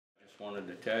wanted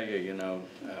to tell you,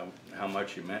 how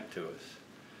much you meant to us.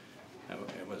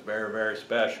 It was very, very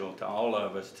special to all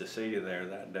of us to see you there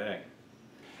that day.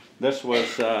 This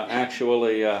was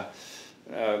actually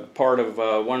part of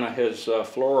one of his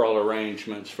floral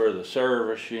arrangements for the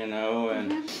service,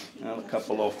 and a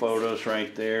couple of photos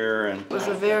right there. And it was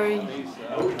a very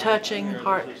touching,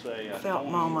 heartfelt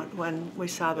moment when we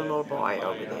saw the little boy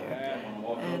over there.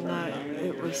 And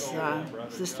it was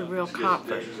just a real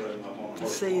comfort to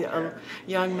see a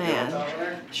young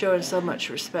man showing so much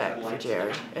respect for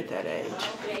Jerry at that age.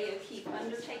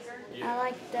 I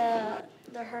like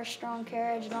the hearse-strong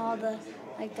carriage and all the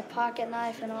pocket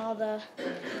knife and all the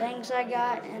things I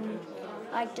got, and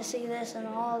I like to see this and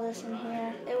all this in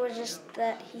here. It was just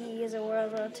that he is a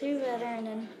World War II veteran,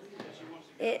 and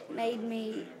it made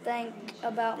me think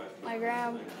about my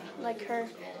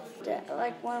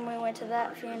like when we went to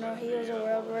that funeral, he was a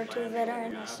World War II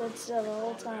veteran. I stood still the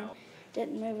whole time,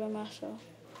 didn't move a muscle.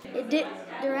 The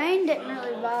rain didn't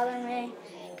really bother me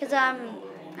because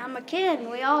I'm a kid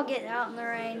and we all get out in the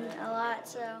rain a lot,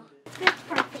 so. It's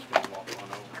perfect.